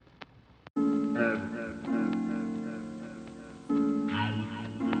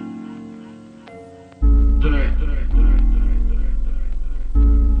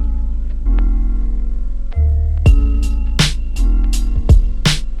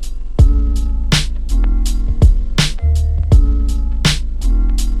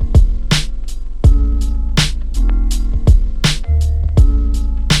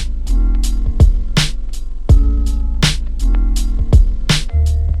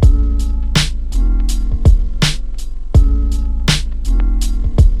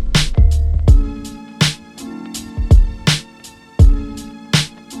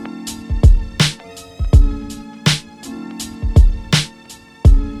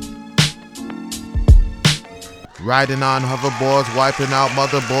Riding on hoverboards, wiping out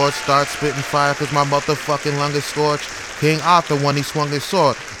motherboards, start spitting fire cause my motherfucking lung is scorched. King Arthur when he swung his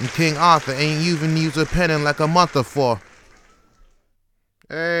sword, and King Arthur ain't even used a pen in like a month or four.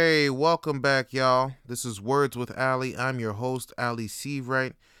 Hey, welcome back, y'all. This is Words with Ali. I'm your host, Ali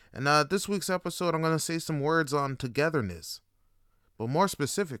Seavright. And this week's episode, I'm going to say some words on togetherness. But more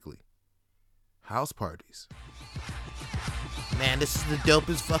specifically, house parties. Man, this is the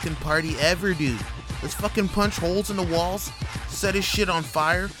dopest fucking party ever, dude. Let's fucking punch holes in the walls, set his shit on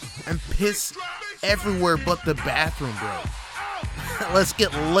fire, and piss everywhere but the bathroom, bro. Let's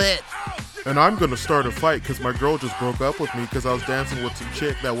get lit. And I'm gonna start a fight because my girl just broke up with me because I was dancing with some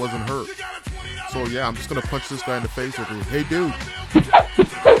chick that wasn't her. So yeah, I'm just gonna punch this guy in the face over here. Hey, dude.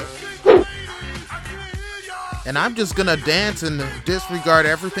 And I'm just gonna dance and disregard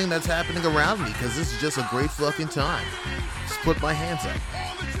everything that's happening around me because this is just a great fucking time. Just put my hands up.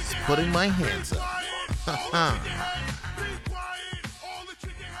 Just putting my hands up.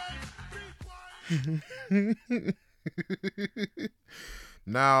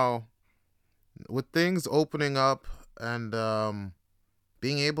 Now, with things opening up and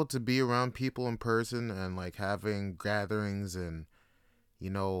being able to be around people in person and like having gatherings and,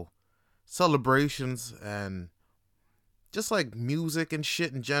 you know, celebrations and just like music and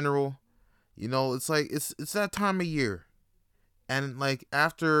shit in general, you know, it's like it's that time of year. And like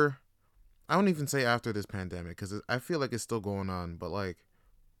after, I don't even say after this pandemic because I feel like it's still going on, but like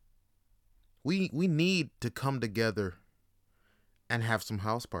we need to come together and have some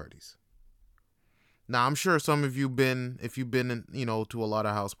house parties. Now, I'm sure some of you if you've been in, you know, to a lot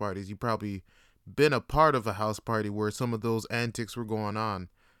of house parties, you probably been a part of a house party where some of those antics were going on.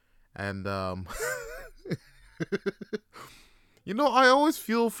 And you know, I always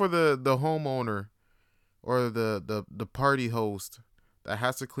feel for the homeowner or the party host that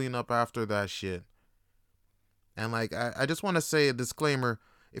has to clean up after that shit. And like I just want to say a disclaimer,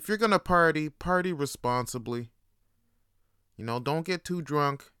 if you're gonna party responsibly. You know, don't get too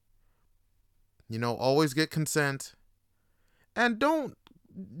drunk. You know, always get consent. And don't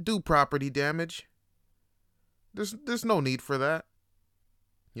do property damage. There's no need for that.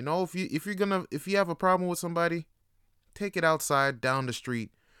 You know, if you have a problem with somebody, take it outside, down the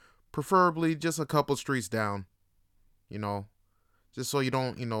street. Preferably just a couple streets down. You know, just so you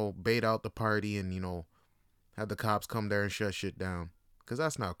don't, you know, bait out the party and, you know, have the cops come there and shut shit down. Because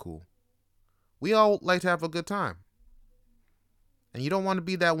that's not cool. We all like to have a good time. And you don't want to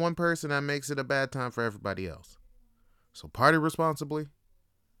be that one person that makes it a bad time for everybody else. So party responsibly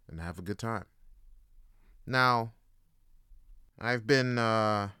and have a good time. Now, I've been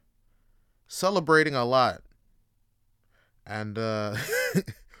celebrating a lot. And, you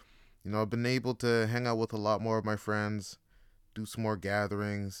know, I've been able to hang out with a lot more of my friends, do some more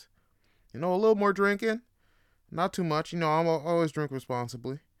gatherings, you know, a little more drinking. Not too much. You know, I'm always drink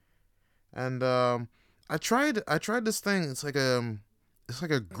responsibly. And I tried this thing. It's like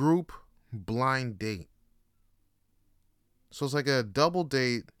a group blind date. So it's like a double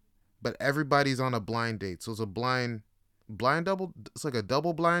date, but everybody's on a blind date. So it's a blind double. It's like a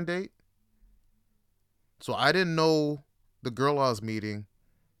double blind date. So I didn't know the girl I was meeting,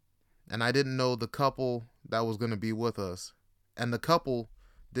 and I didn't know the couple that was gonna be with us, and the couple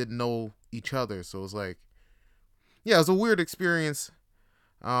didn't know each other. So it was like, yeah, it was a weird experience.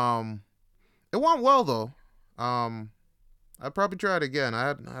 It went well though. I'd probably try it again. I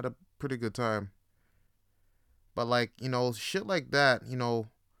had a pretty good time. But like, you know, shit like that, you know,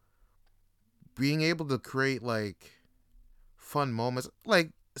 being able to create like fun moments,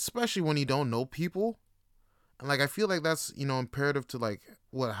 like especially when you don't know people. And like I feel like that's, you know, imperative to like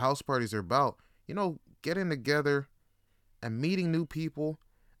what house parties are about. You know, getting together and meeting new people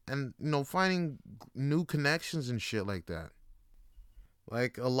and, you know, finding new connections and shit like that.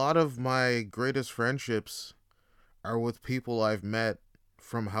 Like a lot of my greatest friendships are with people I've met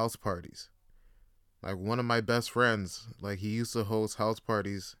from house parties. Like one of my best friends, like he used to host house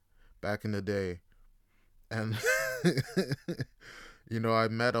parties back in the day. And, you know, I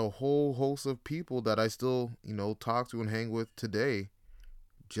met a whole host of people that I still, you know, talk to and hang with today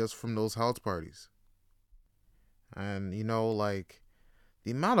just from those house parties. And, you know, like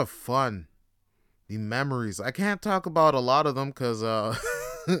the amount of fun, the memories, I can't talk about a lot of them because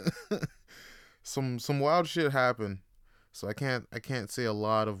some wild shit happened. So I can't say a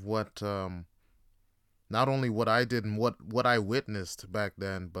lot of what not only what I did and what I witnessed back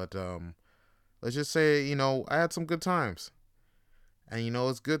then, but let's just say, you know, I had some good times. And you know,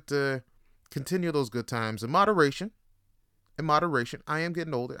 it's good to continue those good times in moderation. In moderation. I am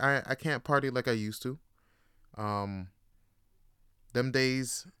getting older. I can't party like I used to. Them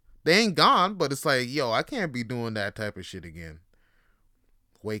days They ain't gone, but it's like, yo, I can't be doing that type of shit again.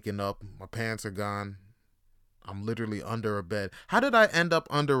 Waking up, my pants are gone. I'm literally under a bed. How did I end up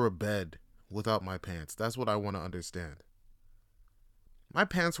under a bed without my pants? That's what I want to understand. My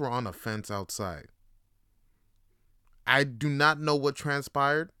pants were on a fence outside. I do not know what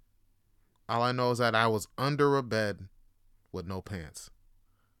transpired. All I know is that I was under a bed with no pants.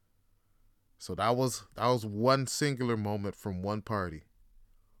 So that was one singular moment from one party.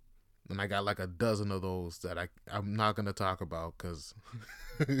 And I got like a dozen of those that I'm not gonna talk about because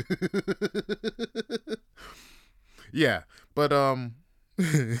yeah. But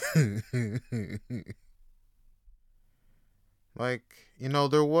like,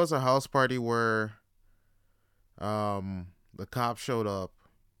 there was a house party where the cops showed up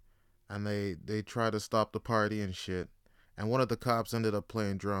and they tried to stop the party and shit. And one of the cops ended up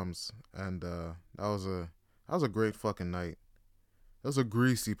playing drums, and that was a great fucking night. It was a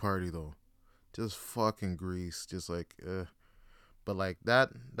greasy party though, just fucking grease, just like, but like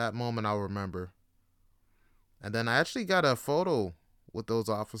that moment I'll remember. And then I actually got a photo with those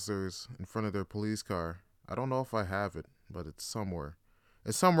officers in front of their police car. I don't know if I have it, but it's somewhere.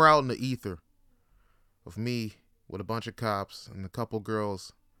 It's somewhere out in the ether of me with a bunch of cops and a couple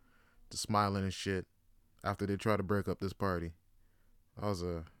girls just smiling and shit after they try to break up this party. That was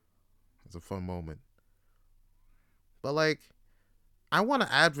a fun moment. But like, I want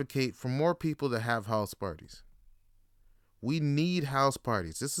to advocate for more people to have house parties. We need house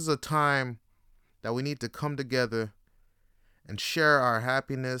parties. This is a time that we need to come together and share our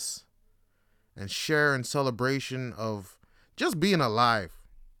happiness and share in celebration of just being alive,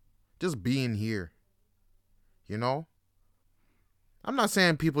 just being here. You know? I'm not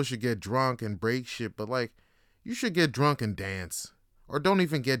saying people should get drunk and break shit, but like, you should get drunk and dance. Or don't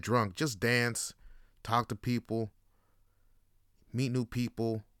even get drunk, just dance, talk to people, meet new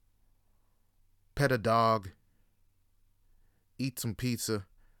people, pet a dog, eat some pizza.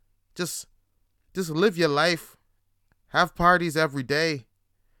 Just just live your life. Have parties every day.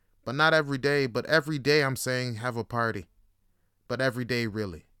 But not every day, but every day I'm saying have a party. But every day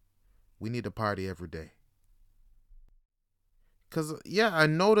really. We need a party every day. Cause yeah, I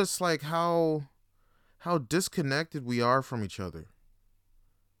notice like how disconnected we are from each other.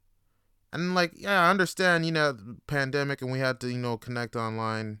 And like, yeah, I understand, the pandemic and we had to, connect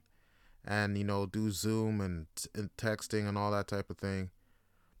online and, do Zoom and texting and all that type of thing.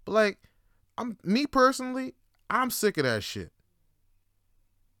 But like, me personally, I'm sick of that shit.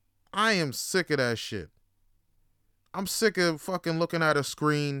 I am sick of that shit. I'm sick of fucking looking at a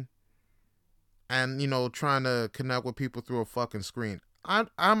screen and, trying to connect with people through a fucking screen. I'm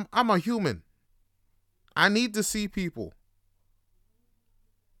a human. I need to see people.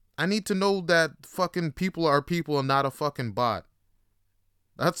 I need to know that fucking people are people and not a fucking bot.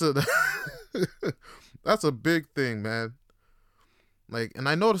 That's a that's a big thing, man. Like, and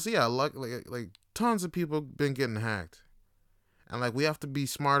I noticed, yeah, like tons of people been getting hacked, and like we have to be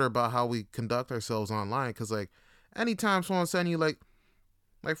smarter about how we conduct ourselves online, because like anytime someone send you like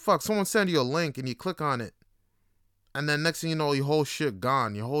fuck, someone send you a link and you click on it, and then next thing you know, your whole shit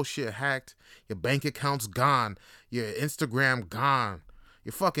gone, your whole shit hacked, your bank account's gone, your Instagram gone,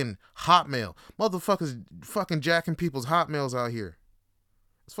 your fucking Hotmail, motherfuckers fucking jacking people's Hotmails out here.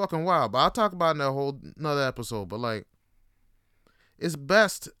 It's fucking wild, but I'll talk about it in a whole another episode. But like, it's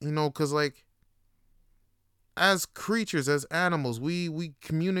best, because like, as creatures, as animals, we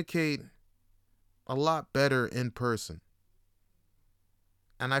communicate a lot better in person.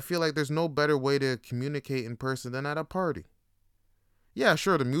 And I feel like there's no better way to communicate in person than at a party. Yeah,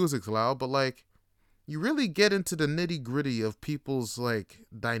 sure, the music's loud, but like, you really get into the nitty gritty of people's like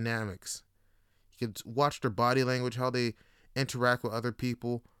dynamics. You can watch their body language, how they interact with other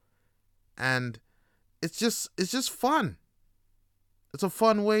people, and it's just fun. It's a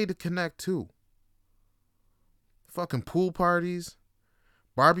fun way to connect too. Fucking pool parties,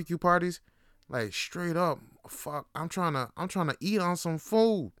 barbecue parties, like straight up. Fuck, I'm trying to eat on some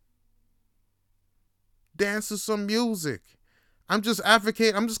food, dance to some music. I'm just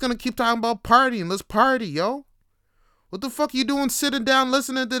advocate. I'm just gonna keep talking about partying. Let's party, yo. What the fuck you doing sitting down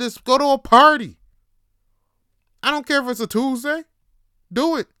listening to this? Go to a party. I don't care if it's a Tuesday.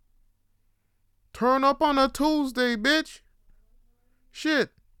 Do it. Turn up on a Tuesday, bitch.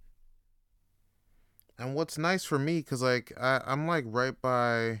 Shit. And what's nice for me, cause like I'm like right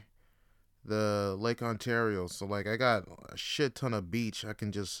by the Lake Ontario, so like I got a shit ton of beach I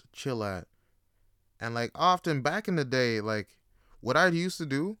can just chill at. And like often back in the day, like what I used to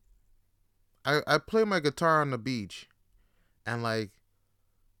do, I play my guitar on the beach, and like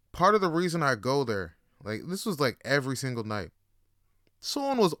part of the reason I go there, like this was like every single night.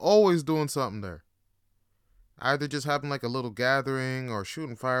 Someone was always doing something there. Either just having like a little gathering or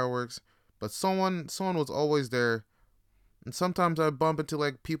shooting fireworks, but someone was always there. And sometimes I bump into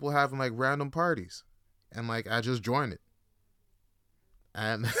like people having like random parties, and like I just join it.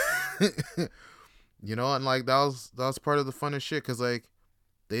 And and like that was part of the funnest shit, cuz like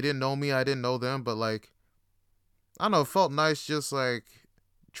they didn't know me, I didn't know them, but like I don't know, it felt nice just like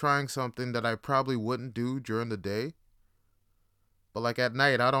trying something that I probably wouldn't do during the day. But like at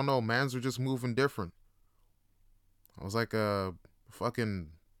night, I don't know, mans were just moving different. I was like a fucking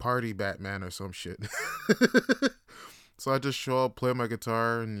party Batman or some shit. So I just show up, play my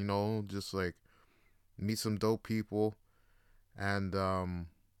guitar, and just like meet some dope people. And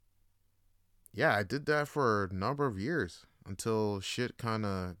yeah, I did that for a number of years until shit kind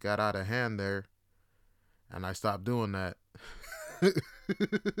of got out of hand there, and I stopped doing that.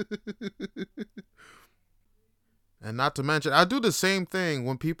 And not to mention, I do the same thing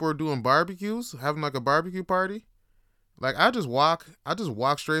when people are doing barbecues, having like a barbecue party. Like I just walk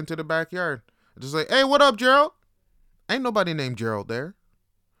straight into the backyard. I just like, hey, what up, Gerald? Ain't nobody named Gerald there.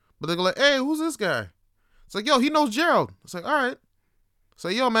 But they go like, hey, who's this guy? It's like, yo, he knows Gerald. It's like, all right. So,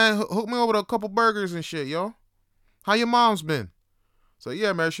 yo, man, hook me over with a couple burgers and shit, yo. How your mom's been? So,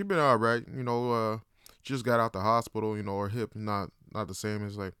 yeah, man, she been all right. Just got out the hospital, her hip not the same.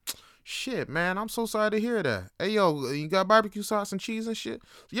 It's like, shit, man, I'm so sorry to hear that. Hey, yo, you got barbecue sauce and cheese and shit?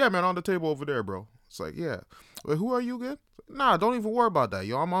 Yeah, man, on the table over there, bro. It's like, yeah. Wait, who are you again? Nah, don't even worry about that,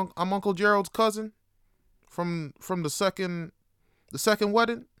 yo. I'm Uncle Gerald's cousin from the second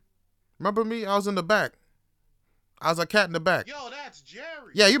wedding. Remember me? I was in the back. I was a cat in the back. Yo, that's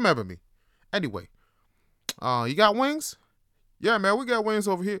Jerry. Yeah, you remember me. Anyway, you got wings? Yeah, man, we got wings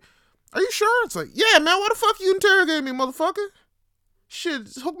over here. Are you sure? It's like, yeah, man, why the fuck you interrogating me, motherfucker? Shit,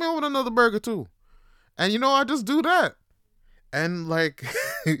 just hook me up with another burger too. And I just do that. And like,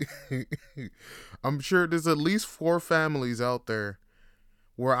 I'm sure there's at least 4 families out there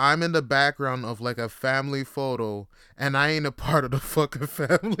where I'm in the background of like a family photo and I ain't a part of the fucking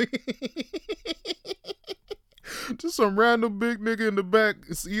family. Just some random big nigga in the back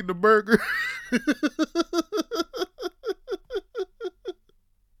is eating a burger.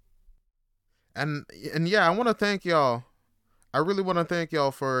 and yeah, I want to thank y'all. I really want to thank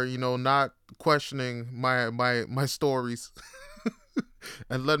y'all for not questioning my stories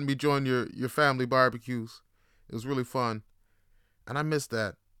and letting me join your family barbecues. It was really fun, and I miss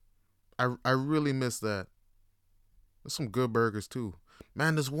that. I really miss that. There's some good burgers too.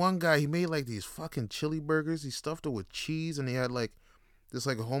 Man, this one guy, he made like these fucking chili burgers. He stuffed it with cheese and he had like this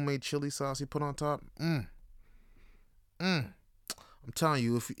like homemade chili sauce he put on top. I'm telling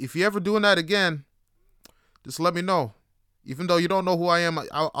you, if you ever doing that again, just let me know. Even though you don't know who I am,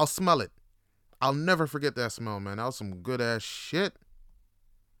 I'll smell it. I'll never forget that smell, man. That was some good ass shit.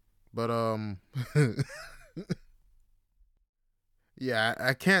 But yeah,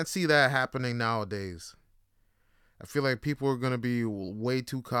 I can't see that happening nowadays. I feel like people are gonna be way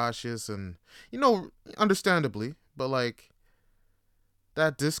too cautious, and understandably, but like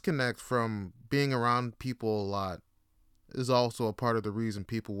that disconnect from being around people a lot is also a part of the reason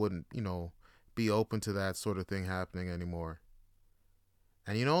people wouldn't, be open to that sort of thing happening anymore.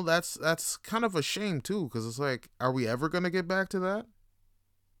 And that's kind of a shame too, because it's like, are we ever gonna get back to that?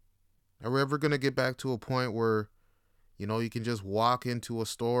 Are we ever gonna get back to a point where you can just walk into a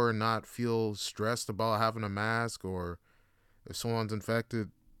store and not feel stressed about having a mask, or if someone's infected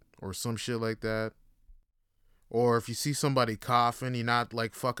or some shit like that? Or if you see somebody coughing, you're not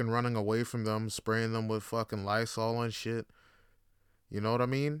like fucking running away from them, spraying them with fucking Lysol and shit. You know what I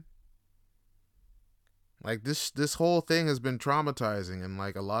mean? Like this whole thing has been traumatizing, and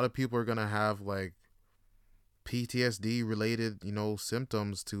like a lot of people are gonna have like PTSD related,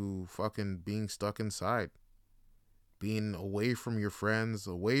 symptoms to fucking being stuck inside, being away from your friends,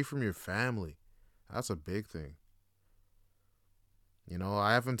 away from your family. That's a big thing.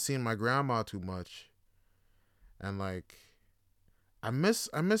 I haven't seen my grandma too much, and like I miss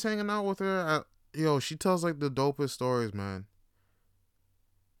hanging out with her. She tells like the dopest stories, man.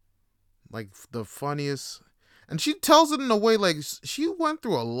 Like the funniest, and she tells it in a way like she went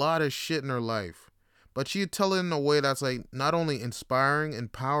through a lot of shit in her life, but she tell it in a way that's like not only inspiring,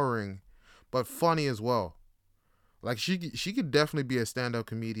 empowering, but funny as well. Like she could definitely be a stand-up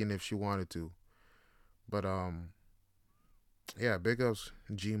comedian if she wanted to. But yeah, big ups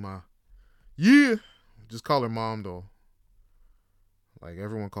Gma. Yeah. Just call her mom though. Like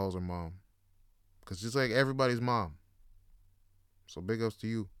everyone calls her mom. Cause just like everybody's mom. So big ups to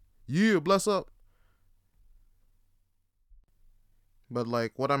you. Yeah, bless up. But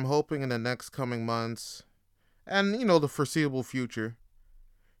like what I'm hoping in the next coming months and the foreseeable future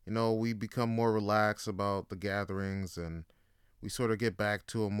we become more relaxed about the gatherings, and we sort of get back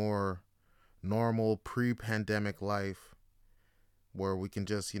to a more normal pre-pandemic life where we can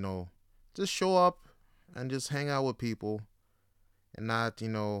just, just show up and just hang out with people and not,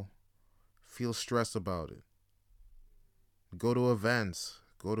 feel stressed about it. Go to events,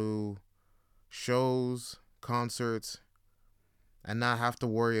 go to shows, concerts, and not have to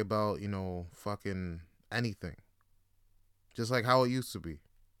worry about, fucking anything. Just like how it used to be.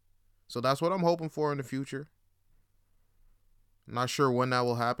 So that's what I'm hoping for in the future. I'm not sure when that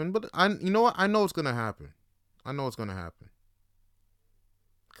will happen, but you know what? I know it's gonna happen. I know it's gonna happen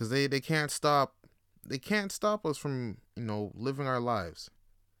because they can't stop us from living our lives.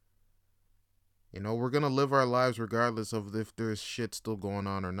 We're gonna live our lives regardless of if there's shit still going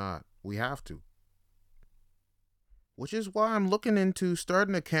on or not. We have to. Which is why I'm looking into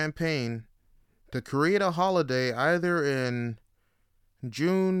starting a campaign to create a holiday either in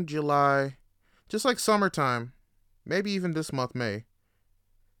June, July, just like summertime, maybe even this month, May,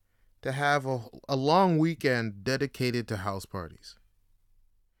 to have a long weekend dedicated to house parties.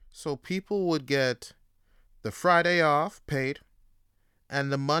 So people would get the Friday off paid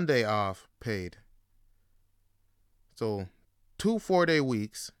and the Monday off paid. So 2 4-day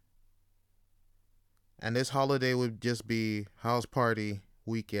weeks. And this holiday would just be house party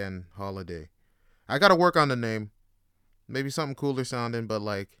weekend holiday. I gotta work on the name. Maybe something cooler sounding, but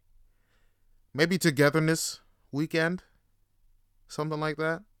like maybe Togetherness weekend. Something like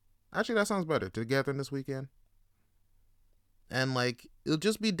that. Actually, that sounds better. Togetherness weekend. And like it'll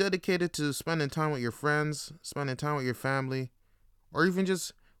just be dedicated to spending time with your friends, spending time with your family, or even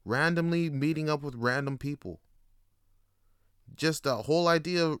just randomly meeting up with random people. Just the whole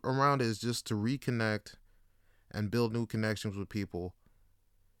idea around it is just to reconnect and build new connections with people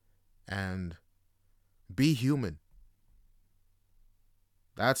and be human.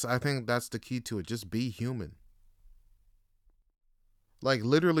 I think that's the key to it. Just be human. Like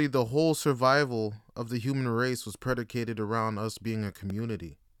literally the whole survival of the human race was predicated around us being a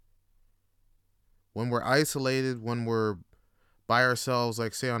community. When we're isolated, when we're by ourselves,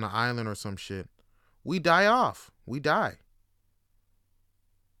 like say on an island or some shit, we die off. We die.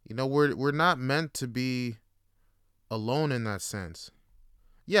 We're not meant to be alone in that sense.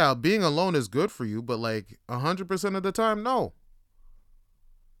 Yeah, being alone is good for you, but like 100% of the time, no.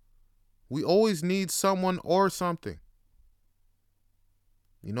 We always need someone or something.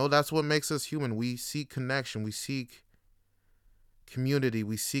 That's what makes us human. We seek connection. We seek community.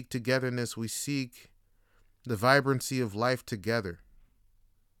 We seek togetherness. We seek the vibrancy of life together.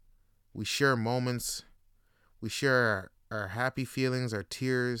 We share moments. We share our happy feelings, our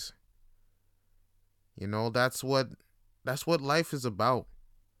tears. That's what life is about.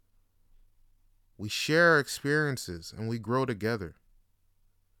 We share experiences and we grow together.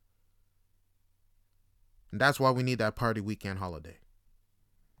 And that's why we need that party weekend holiday.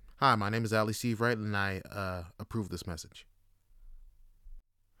 Hi, my name is Ali Steve Wright, and I approve this message.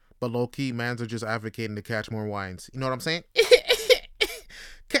 But low key, mans are just advocating to catch more wines. You know what I'm saying?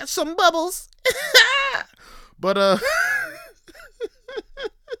 Catch some bubbles. But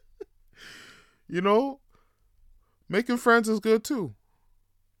you know, making friends is good too.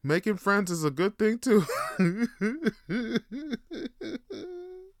 Making friends is a good thing too.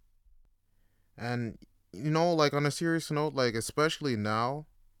 And like on a serious note, like especially now,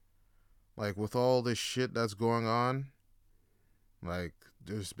 like with all this shit that's going on, like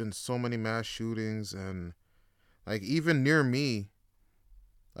there's been so many mass shootings, and like even near me,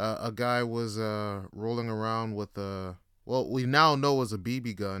 a guy was rolling around with a well, we now know was a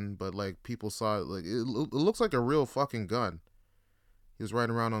BB gun, but like people saw it, like it looks like a real fucking gun. He was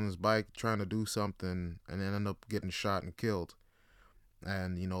riding around on his bike trying to do something and then ended up getting shot and killed.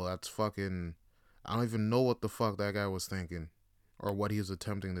 And that's fucking, I don't even know what the fuck that guy was thinking or what he was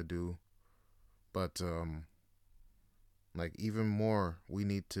attempting to do. But like even more, we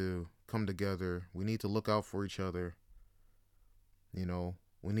need to come together. We need to look out for each other.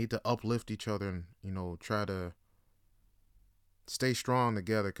 We need to uplift each other and try to stay strong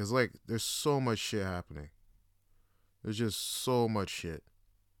together, because like there's so much shit happening. There's just so much shit,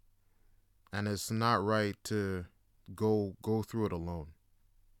 and it's not right to go through it alone.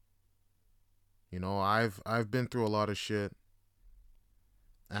 I've been through a lot of shit,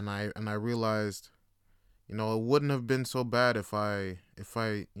 and I realized it wouldn't have been so bad if I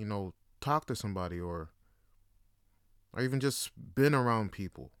talked to somebody, or even just been around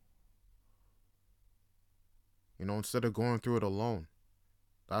people, instead of going through it alone.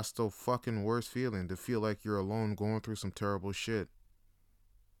 That's the fucking worst feeling, to feel like you're alone going through some terrible shit.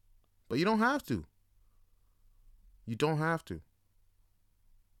 But you don't have to. You don't have to.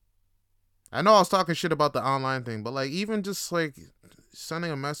 I know I was talking shit about the online thing, but like even just like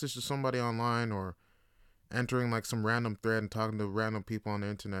sending a message to somebody online or entering like some random thread and talking to random people on the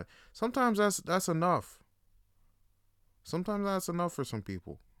internet, sometimes that's enough. Sometimes that's enough for some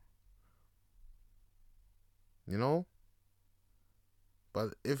people, you know.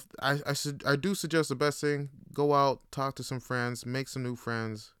 But if I do suggest the best thing: go out, talk to some friends, make some new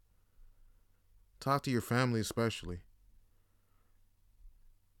friends, talk to your family especially,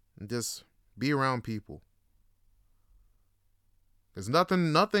 and just be around people. Cause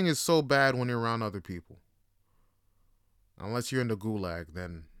nothing is so bad when you're around other people. Unless you're in the gulag,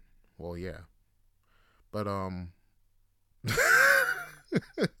 then, well, yeah. But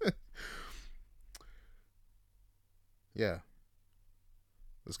yeah.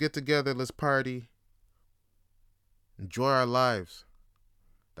 Let's get together. Let's party. Enjoy our lives.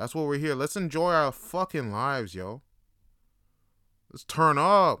 That's what we're here. Let's enjoy our fucking lives, yo. Let's turn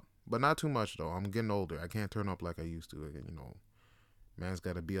up, but not too much though. I'm getting older. I can't turn up like I used to. You know, man's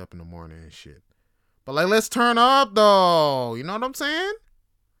got to be up in the morning and shit. But like, let's turn up though. You know what I'm saying?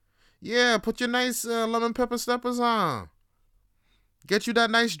 Yeah, put your nice lemon pepper steppers on. Get you that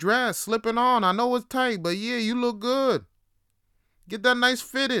nice dress, slip it on. I know it's tight, but yeah, you look good. Get that nice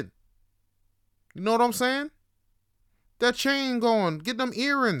fitted. You know what I'm saying? That chain going. Get them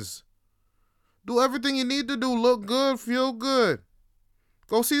earrings. Do everything you need to do. Look good, feel good.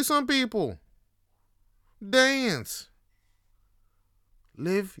 Go see some people. Dance.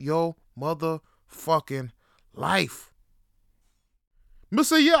 Live your motherfucking life. Me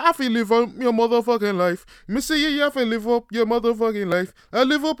say, yeah, I feel live up your motherfucking life. Me say, yeah, I feel live up your motherfucking life. I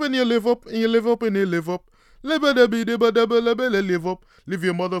live up and you live up and you live up and you live up. Live up. Live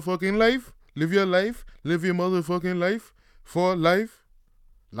your motherfucking life. Live your life. Live your motherfucking life. For life.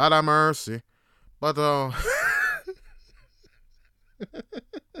 Lot of mercy. But,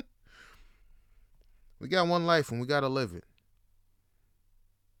 we got one life and we gotta live it.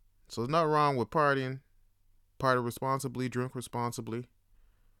 So there's nothing wrong with partying. Party responsibly, drink responsibly.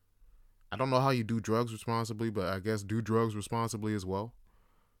 I don't know how you do drugs responsibly, but I guess do drugs responsibly as well.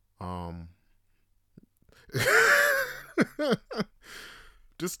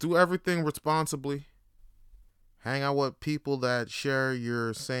 Just do everything responsibly. Hang out with people that share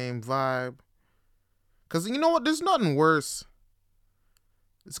your same vibe. Because you know what? There's nothing worse.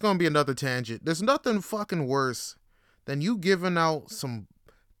 It's going to be another tangent. There's nothing fucking worse than you giving out some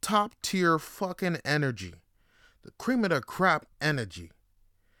top tier fucking energy. The cream of the crop energy.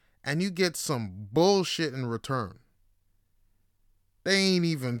 And you get some bullshit in return. They ain't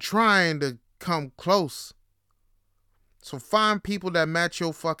even trying to come close. So find people that match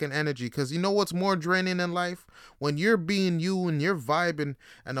your fucking energy. Because you know what's more draining in life? When you're being you and you're vibing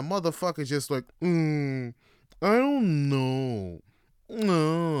and the motherfucker's just like, I don't know.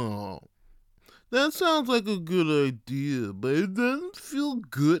 No. That sounds like a good idea, but it doesn't feel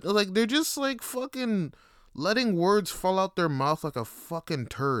good. Like, they're just like fucking letting words fall out their mouth like a fucking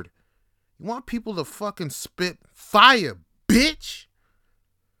turd. You want people to fucking spit fire, bitch?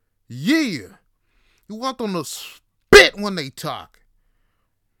 Yeah. You want them to spit when they talk.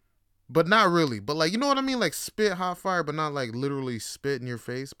 But not really. But like, you know what I mean? Like spit hot fire, but not like literally spit in your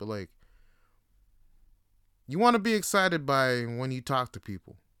face. But like, you want to be excited by when you talk to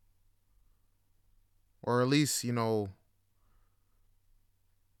people. Or at least, you know,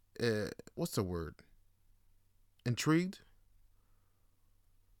 what's the word? Intrigued?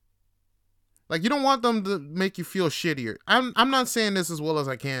 Like, you don't want them to make you feel shittier. I'm not saying this as well as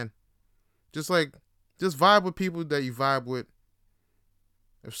I can. Just vibe with people that you vibe with.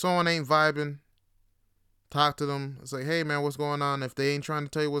 If someone ain't vibing, talk to them. It's like, hey man, what's going on? If they ain't trying to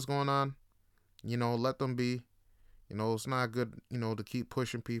tell you what's going on, you know, let them be. You know, it's not good, you know, to keep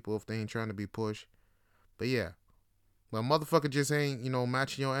pushing people if they ain't trying to be pushed. But yeah. But motherfucker just ain't, you know,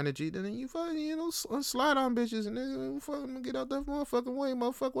 matching your energy, then you fucking, you know, slide on bitches and then fucking get out that motherfucking way,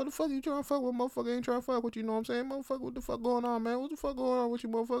 motherfucker. What the fuck you trying to fuck with? Motherfucker ain't trying to fuck with you, know what I'm saying? Motherfucker, what the fuck going on, man? What the fuck going on with you,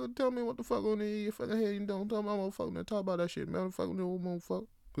 motherfucker? Tell me what the fuck going on in your fucking head. You don't tell me, motherfucker. Talk about that shit, man. Motherfucker, no motherfucker.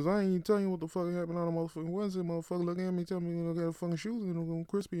 Cause I ain't even telling you what the fuck happened on a motherfucking Wednesday, motherfucker. Looking at me, tell me I got fucking shoes and I'm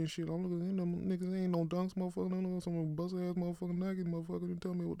crispy and shit. I'm looking at them niggas, ain't no dunks, motherfucker. No, some bust ass motherfucking Nike, motherfucker. You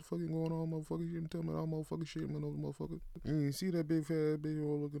tell me what the fuck is going on, motherfucker. You tell me all motherfucking shit, man, those motherfuckers. You see that big fat ass bitch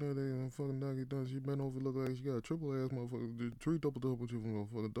all looking at that fucking Nike dunks. She bent over, look like she got a triple ass motherfucker. Three double with you,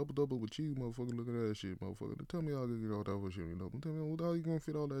 motherfucker. Double with cheese, motherfucker. Looking at that shit, motherfucker. Tell me how to get all that shit, you know. Tell me how you gonna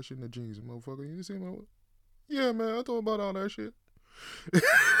fit all that shit in the jeans, motherfucker. You see me? Yeah, man. I told about all that shit.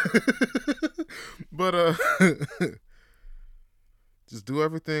 But just do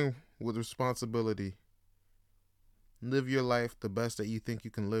everything with responsibility. Live your life the best that you think you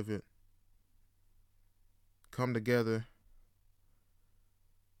can live it. come together,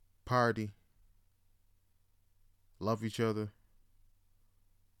 party, love each other,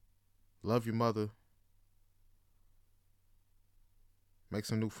 love your mother, make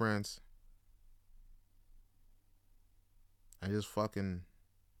some new friends, and just fucking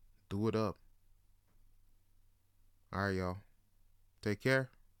do it up. All right, y'all. Take care.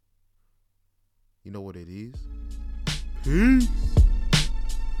 You know what it is. Peace.